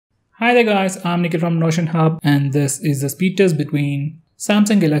Hi there guys, I'm Nikhil from Notion Hub and this is the speed test between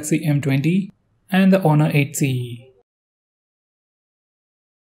Samsung Galaxy M20 and the Honor 8C.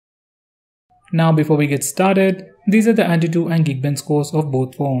 Now before we get started, these are the Antutu and Geekbench scores of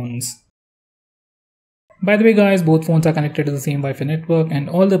both phones. By the way guys, both phones are connected to the same Wi-Fi network and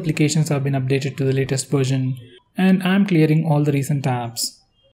all the applications have been updated to the latest version, and I'm clearing all the recent tabs.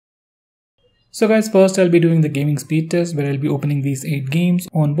 So guys, first I'll be doing the gaming speed test where I'll be opening these 8 games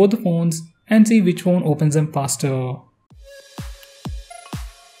on both the phones and see which phone opens them faster.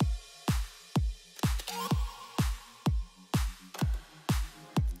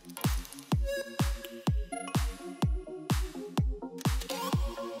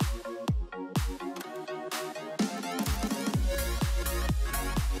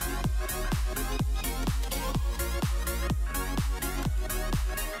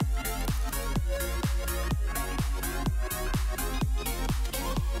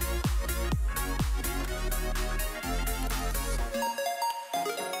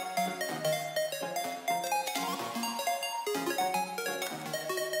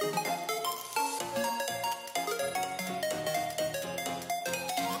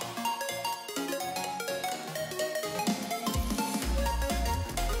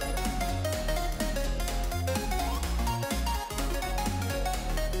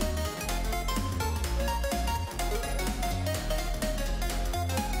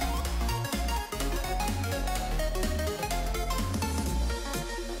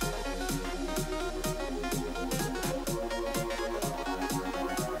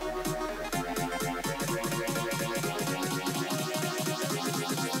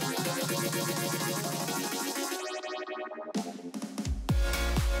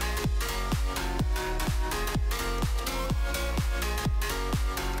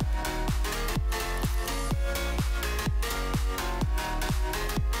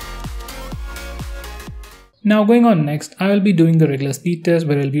 Now going on next, I will be doing the regular speed test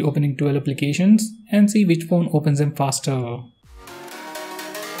where I will be opening 12 applications and see which phone opens them faster.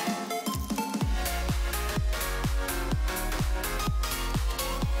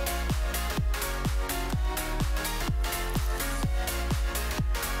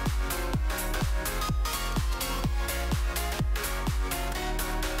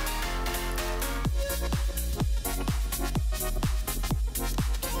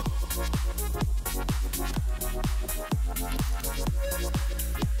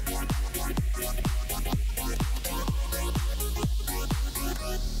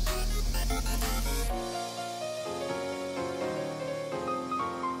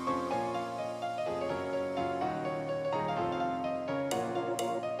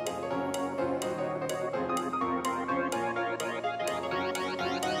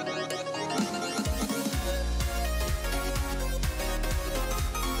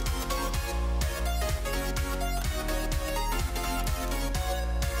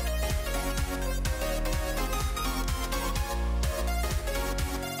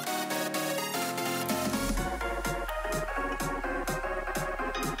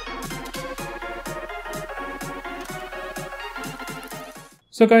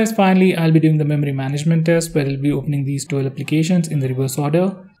 So guys, finally I'll be doing the memory management test where I'll be opening these 12 applications in the reverse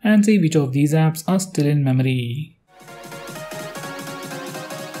order and see which of these apps are still in memory.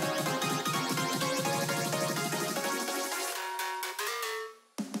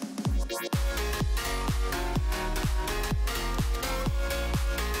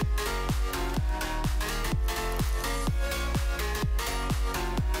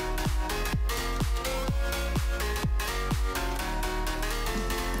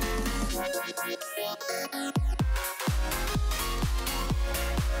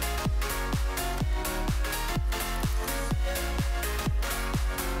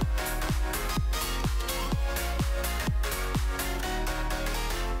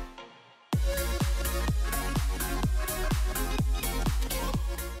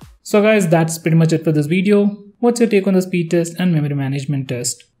 So guys, that's pretty much it for this video. What's your take on the speed test and memory management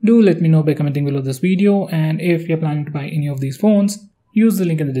test? Do let me know by commenting below this video, and if you're planning to buy any of these phones, use the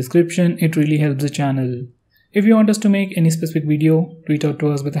link in the description, it really helps the channel. If you want us to make any specific video, tweet out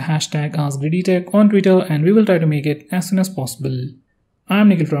to us with the hashtag AskGreedyTech on Twitter and we will try to make it as soon as possible. I'm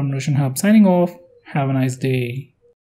Nikhil from Notion Hub signing off. Have a nice day.